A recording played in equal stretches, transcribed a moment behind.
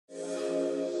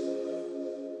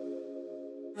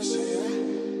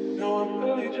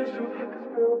Hey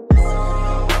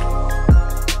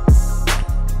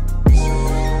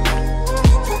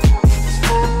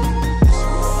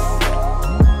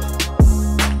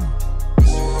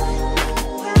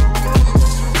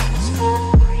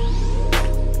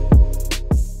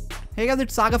guys,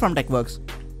 it's Saga from TechWorks,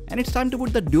 and it's time to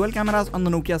put the dual cameras on the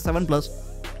Nokia 7 Plus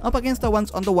up against the ones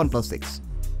on the OnePlus 6.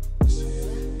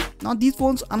 Now these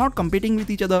phones are not competing with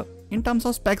each other in terms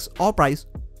of specs or price,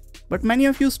 but many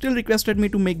of you still requested me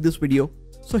to make this video,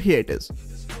 so here it is.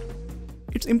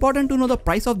 It's important to know the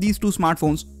price of these two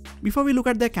smartphones before we look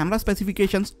at their camera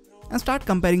specifications and start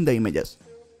comparing the images.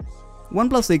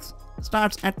 OnePlus 6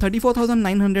 starts at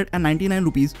 34,999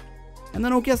 rupees and the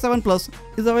Nokia 7 Plus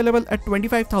is available at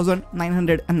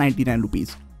 25,999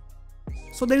 rupees.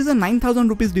 So there is a 9,000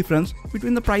 rupees difference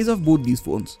between the price of both these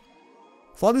phones.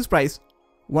 For this price,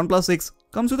 OnePlus 6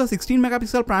 comes with a 16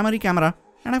 megapixel primary camera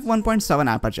and f1.7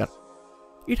 aperture.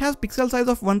 It has pixel size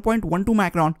of 1.12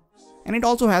 micron and it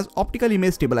also has optical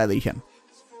image stabilization.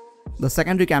 The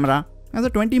secondary camera has a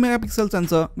 20 megapixel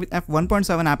sensor with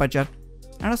f1.7 aperture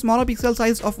and a smaller pixel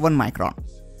size of 1 micron.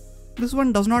 This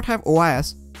one does not have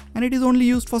OIS and it is only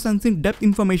used for sensing depth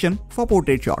information for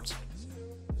portrait shots.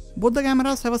 Both the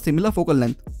cameras have a similar focal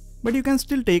length, but you can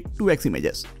still take 2x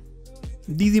images.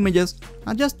 These images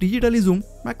are just digitally zoomed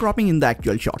by cropping in the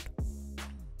actual shot.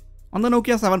 On the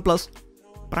Nokia 7 Plus,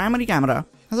 primary camera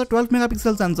has a 12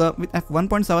 megapixel sensor with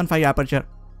f1.75 aperture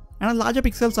and a larger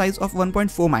pixel size of 1.4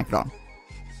 micron.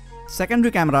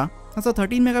 Secondary camera has a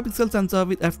 13 megapixel sensor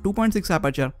with f2.6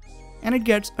 aperture and it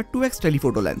gets a 2x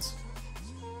telephoto lens.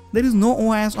 There is no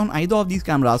OIS on either of these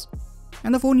cameras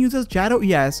and the phone uses gyro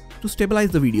EIS to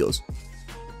stabilize the videos.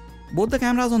 Both the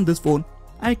cameras on this phone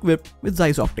are equipped with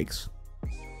Zeiss optics.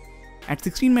 At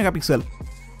 16 megapixel,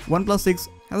 OnePlus 6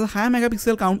 has a higher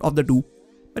megapixel count of the two,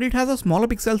 but it has a smaller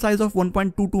pixel size of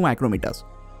 1.22 micrometers.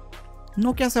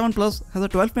 Nokia 7 Plus has a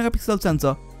 12 megapixel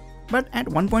sensor, but at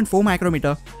 1.4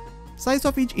 micrometer, size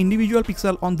of each individual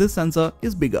pixel on this sensor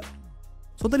is bigger.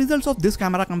 So the results of this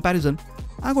camera comparison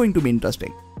are going to be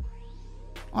interesting.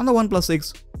 On the OnePlus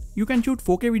 6, you can shoot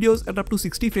 4K videos at up to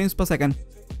 60 frames per second,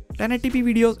 1080p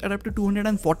videos at up to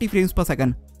 240 frames per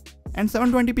second, and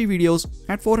 720p videos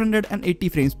at 480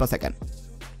 frames per second.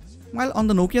 While on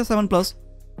the Nokia 7 Plus,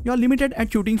 you are limited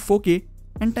at shooting 4K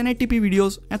and 1080p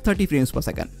videos at 30 frames per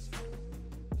second.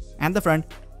 At the front,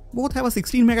 both have a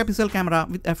 16 megapixel camera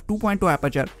with f2.2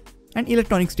 aperture and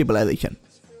electronic stabilization.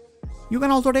 You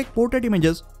can also take portrait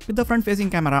images with the front-facing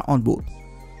camera on both.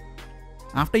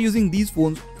 After using these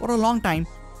phones for a long time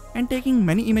and taking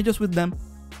many images with them,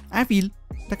 I feel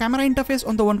the camera interface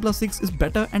on the OnePlus 6 is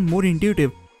better and more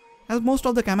intuitive, as most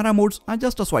of the camera modes are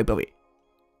just a swipe away.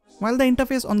 While the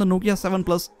interface on the Nokia 7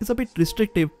 Plus is a bit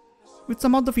restrictive, with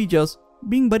some of the features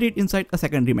being buried inside a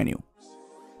secondary menu.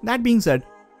 That being said,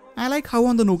 I like how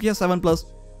on the Nokia 7 Plus,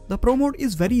 the Pro mode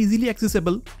is very easily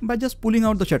accessible by just pulling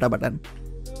out the shutter button.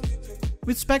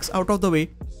 With specs out of the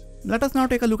way, let us now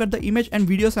take a look at the image and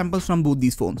video samples from both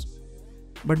these phones.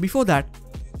 But before that,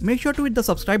 make sure to hit the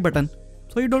subscribe button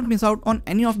so you don't miss out on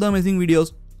any of the amazing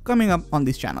videos coming up on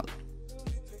this channel.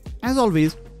 As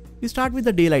always, we start with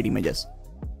the daylight images.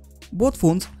 Both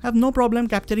phones have no problem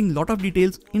capturing lot of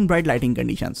details in bright lighting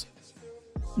conditions.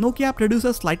 Nokia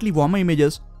produces slightly warmer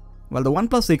images, while the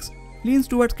OnePlus 6 leans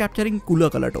towards capturing cooler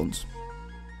color tones.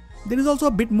 There is also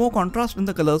a bit more contrast in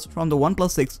the colors from the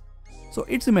OnePlus 6, so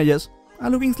its images are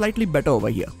looking slightly better over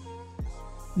here.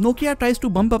 Nokia tries to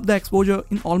bump up the exposure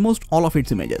in almost all of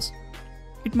its images.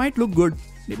 It might look good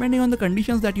depending on the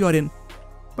conditions that you are in,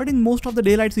 but in most of the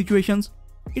daylight situations,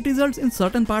 it results in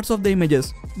certain parts of the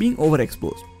images being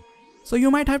overexposed. So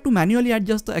you might have to manually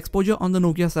adjust the exposure on the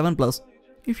Nokia 7 Plus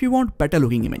if you want better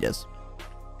looking images.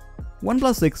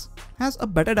 OnePlus 6 has a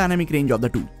better dynamic range of the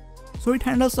two, so it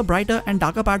handles the brighter and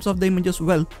darker parts of the images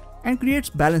well and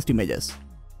creates balanced images.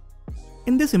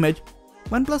 In this image,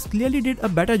 OnePlus clearly did a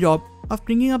better job of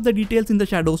bringing up the details in the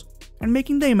shadows and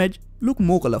making the image look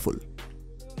more colorful.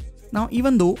 Now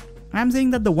even though I am saying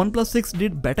that the OnePlus 6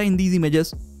 did better in these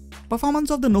images,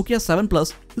 performance of the Nokia 7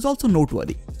 Plus is also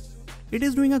noteworthy. It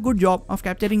is doing a good job of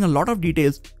capturing a lot of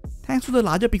details thanks to the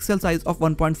larger pixel size of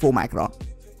 1.4 micron.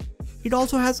 It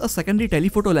also has a secondary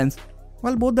telephoto lens,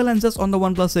 while both the lenses on the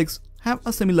OnePlus 6 have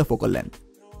a similar focal length.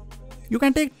 You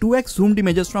can take 2x zoomed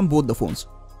images from both the phones.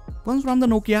 Ones from the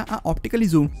Nokia are optically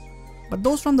zoomed, but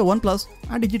those from the OnePlus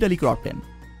are digitally cropped in.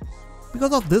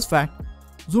 Because of this fact,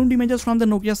 zoomed images from the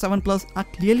Nokia 7 Plus are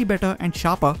clearly better and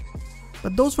sharper,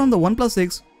 but those from the OnePlus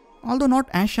 6, although not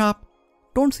as sharp,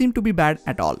 don't seem to be bad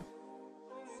at all.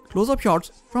 Close-up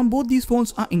shots from both these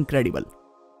phones are incredible.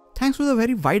 Thanks to the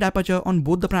very wide aperture on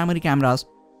both the primary cameras,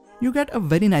 you get a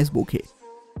very nice bokeh.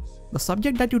 The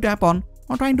subject that you tap on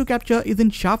or trying to capture is in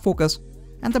sharp focus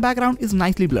and the background is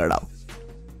nicely blurred out.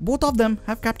 Both of them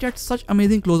have captured such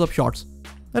amazing close-up shots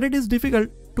that it is difficult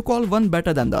to call one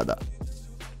better than the other.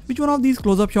 Which one of these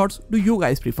close-up shots do you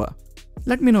guys prefer?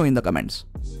 Let me know in the comments.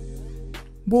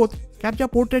 Both capture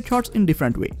portrait shots in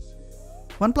different way.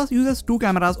 OnePlus uses two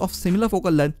cameras of similar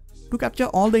focal length to capture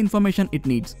all the information it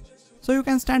needs, so you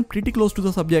can stand pretty close to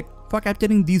the subject for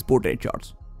capturing these portrait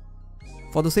shots.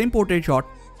 For the same portrait shot,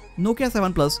 Nokia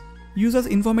 7 Plus uses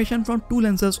information from two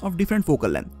lenses of different focal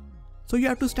length, so you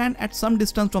have to stand at some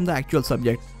distance from the actual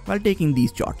subject while taking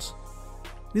these shots.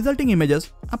 Resulting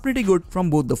images are pretty good from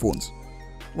both the phones.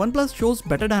 OnePlus shows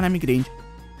better dynamic range,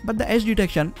 but the edge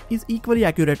detection is equally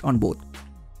accurate on both.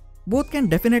 Both can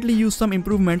definitely use some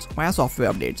improvements via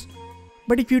software updates,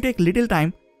 but if you take little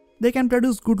time, they can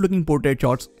produce good looking portrait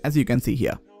shots as you can see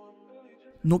here.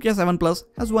 Nokia 7 Plus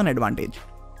has one advantage.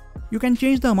 You can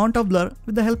change the amount of blur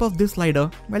with the help of this slider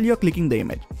while you are clicking the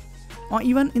image, or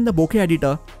even in the bokeh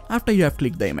editor after you have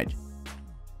clicked the image.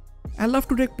 I love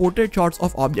to take portrait shots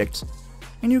of objects,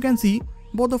 and you can see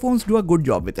both the phones do a good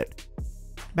job with it.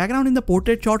 Background in the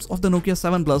portrait shots of the Nokia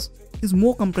 7 Plus is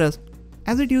more compressed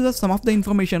as it uses some of the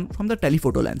information from the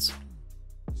telephoto lens.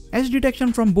 Edge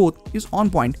detection from both is on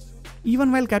point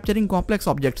even while capturing complex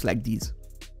objects like these.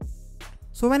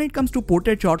 So when it comes to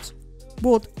portrait shots,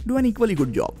 both do an equally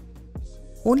good job.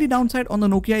 Only downside on the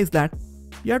Nokia is that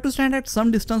you have to stand at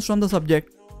some distance from the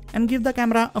subject and give the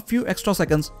camera a few extra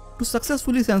seconds to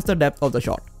successfully sense the depth of the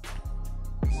shot.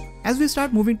 As we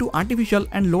start moving to artificial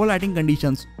and low lighting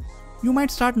conditions, you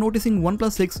might start noticing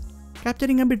OnePlus 6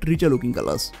 capturing a bit richer looking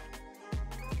colors.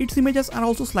 Its images are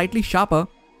also slightly sharper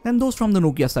than those from the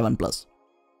Nokia 7 Plus.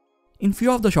 In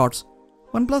few of the shots,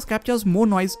 OnePlus captures more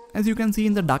noise as you can see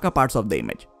in the darker parts of the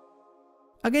image.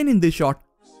 Again in this shot,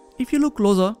 if you look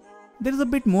closer, there is a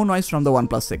bit more noise from the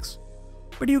OnePlus 6.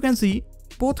 But you can see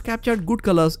both captured good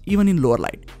colors even in lower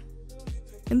light.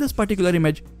 In this particular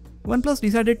image, OnePlus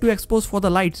decided to expose for the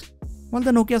lights, while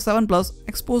the Nokia 7 Plus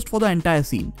exposed for the entire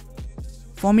scene.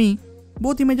 For me,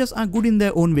 both images are good in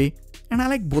their own way and I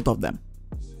like both of them.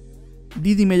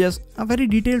 These images are very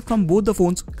detailed from both the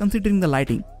phones considering the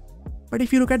lighting. But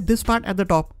if you look at this part at the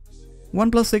top,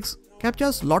 OnePlus 6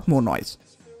 captures lot more noise.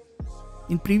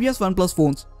 In previous OnePlus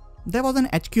phones, there was an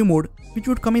HQ mode which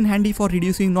would come in handy for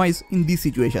reducing noise in these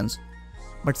situations.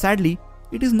 But sadly,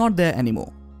 it is not there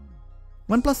anymore.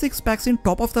 OnePlus 6 packs in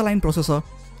top of the line processor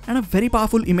and a very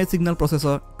powerful image signal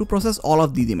processor to process all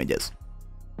of these images.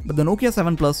 But the Nokia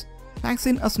 7 Plus packs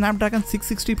in a Snapdragon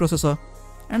 660 processor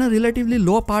and a relatively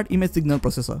lower powered image signal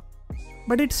processor.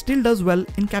 But it still does well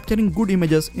in capturing good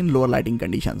images in lower lighting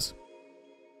conditions.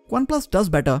 OnePlus does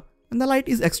better when the light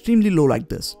is extremely low like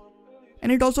this.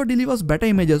 And it also delivers better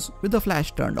images with the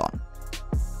flash turned on.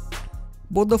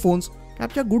 Both the phones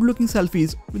capture good looking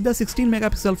selfies with the 16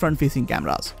 megapixel front facing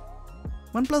cameras.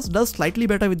 OnePlus does slightly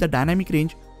better with the dynamic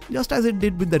range just as it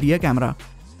did with the rear camera.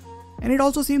 And it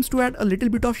also seems to add a little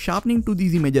bit of sharpening to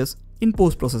these images in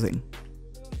post-processing.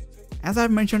 As I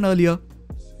have mentioned earlier,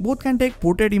 both can take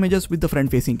portrait images with the front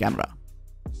facing camera.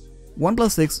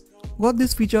 OnePlus 6 got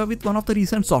this feature with one of the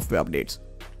recent software updates,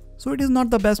 so it is not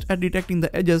the best at detecting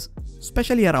the edges,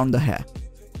 especially around the hair.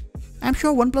 I am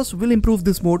sure OnePlus will improve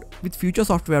this mode with future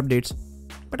software updates,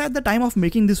 but at the time of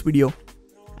making this video,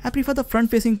 I prefer the front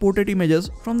facing portrait images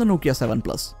from the Nokia 7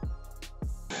 Plus.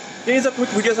 Here is a quick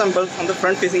video sample from the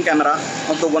front facing camera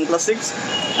of the OnePlus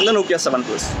 6 and the Nokia 7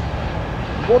 Plus.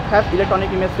 Both have electronic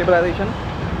image stabilization,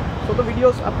 so the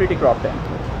videos are pretty cropped in.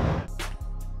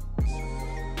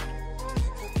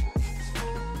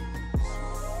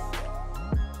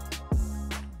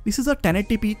 This is a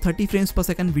 1080p 30 frames per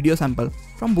second video sample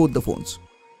from both the phones.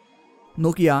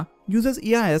 Nokia uses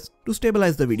EIS to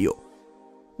stabilize the video.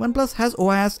 OnePlus has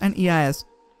OIS and EIS,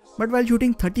 but while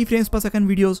shooting 30 frames per second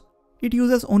videos, it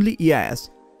uses only EIS,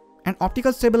 and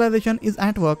optical stabilization is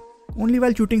at work only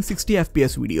while shooting 60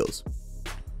 FPS videos.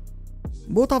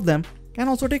 Both of them can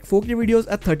also take 4K videos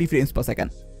at 30 frames per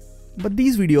second, but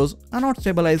these videos are not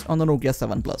stabilized on the Nokia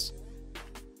 7 Plus.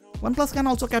 OnePlus can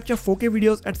also capture 4K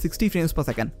videos at 60 frames per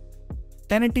second,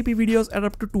 1080p videos at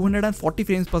up to 240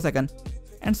 frames per second,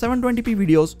 and 720p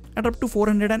videos at up to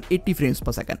 480 frames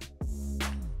per second.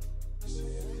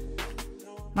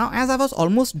 Now, as I was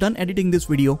almost done editing this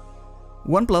video,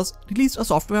 OnePlus released a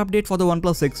software update for the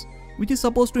OnePlus 6 which is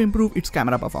supposed to improve its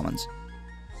camera performance.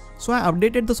 So I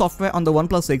updated the software on the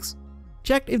OnePlus 6,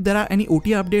 checked if there are any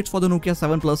OTA updates for the Nokia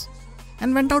 7 Plus,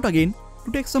 and went out again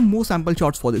to take some more sample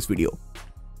shots for this video.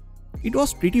 It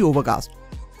was pretty overcast,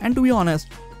 and to be honest,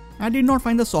 I did not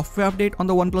find the software update on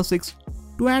the OnePlus 6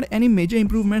 to add any major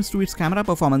improvements to its camera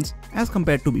performance as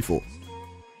compared to before.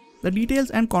 The details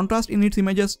and contrast in its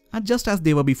images are just as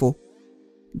they were before.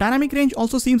 Dynamic range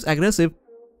also seems aggressive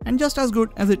and just as good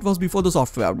as it was before the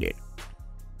software update.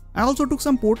 I also took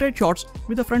some portrait shots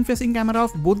with the front-facing camera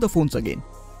of both the phones again.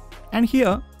 And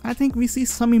here, I think we see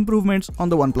some improvements on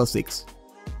the OnePlus 6.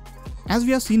 As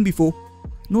we have seen before,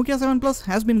 Nokia 7 Plus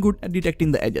has been good at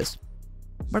detecting the edges.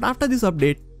 But after this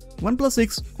update, OnePlus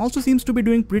 6 also seems to be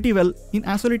doing pretty well in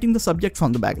isolating the subject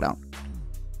from the background.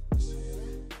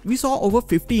 We saw over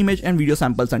 50 image and video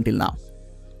samples until now,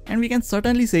 and we can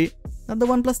certainly say that the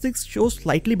OnePlus 6 shows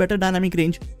slightly better dynamic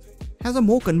range, has a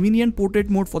more convenient portrait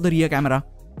mode for the rear camera,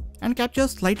 and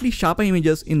captures slightly sharper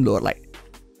images in lower light.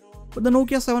 But the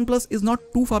Nokia 7 Plus is not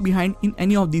too far behind in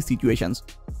any of these situations,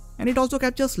 and it also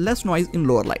captures less noise in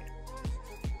lower light.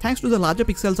 Thanks to the larger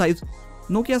pixel size,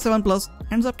 Nokia 7 Plus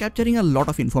ends up capturing a lot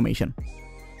of information.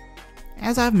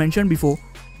 As I have mentioned before,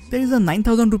 there is a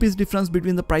 9,000 rupees difference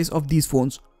between the price of these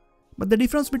phones, but the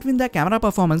difference between their camera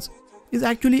performance is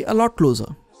actually a lot closer.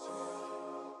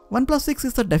 OnePlus 6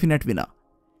 is the definite winner,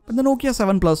 but the Nokia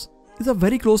 7 Plus is a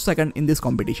very close second in this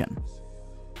competition.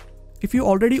 If you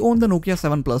already own the Nokia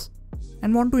 7 Plus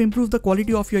and want to improve the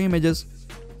quality of your images,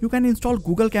 you can install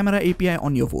Google Camera API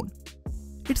on your phone.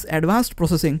 Its advanced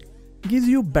processing gives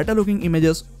you better looking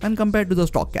images when compared to the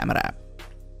stock camera app.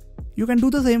 You can do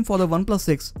the same for the OnePlus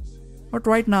 6, but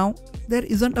right now there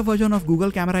isn't a version of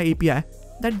Google Camera API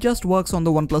that just works on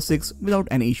the OnePlus 6 without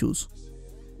any issues.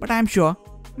 But I am sure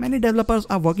many developers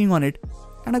are working on it,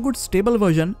 and a good stable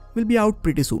version will be out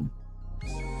pretty soon.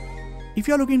 If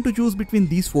you are looking to choose between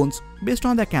these phones based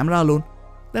on their camera alone,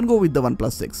 then go with the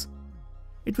OnePlus 6.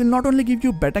 It will not only give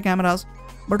you better cameras,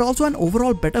 but also an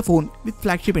overall better phone with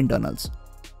flagship internals.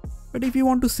 But if you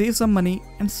want to save some money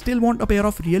and still want a pair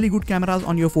of really good cameras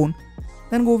on your phone,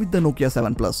 then go with the Nokia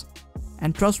 7 Plus.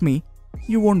 And trust me,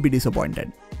 you won't be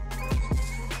disappointed.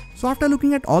 So after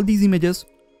looking at all these images,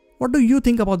 what do you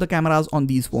think about the cameras on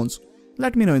these phones?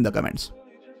 Let me know in the comments.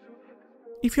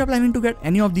 If you are planning to get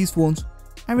any of these phones,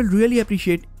 I will really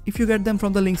appreciate if you get them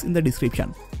from the links in the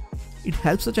description. It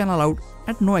helps the channel out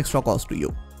at no extra cost to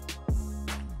you.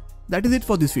 That is it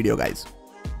for this video, guys.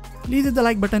 Please hit the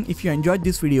like button if you enjoyed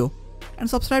this video and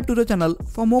subscribe to the channel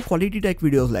for more quality tech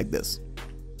videos like this.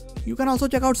 You can also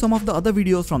check out some of the other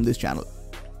videos from this channel.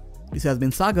 This has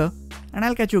been Sagar, and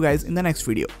I'll catch you guys in the next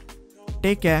video.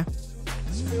 Take care.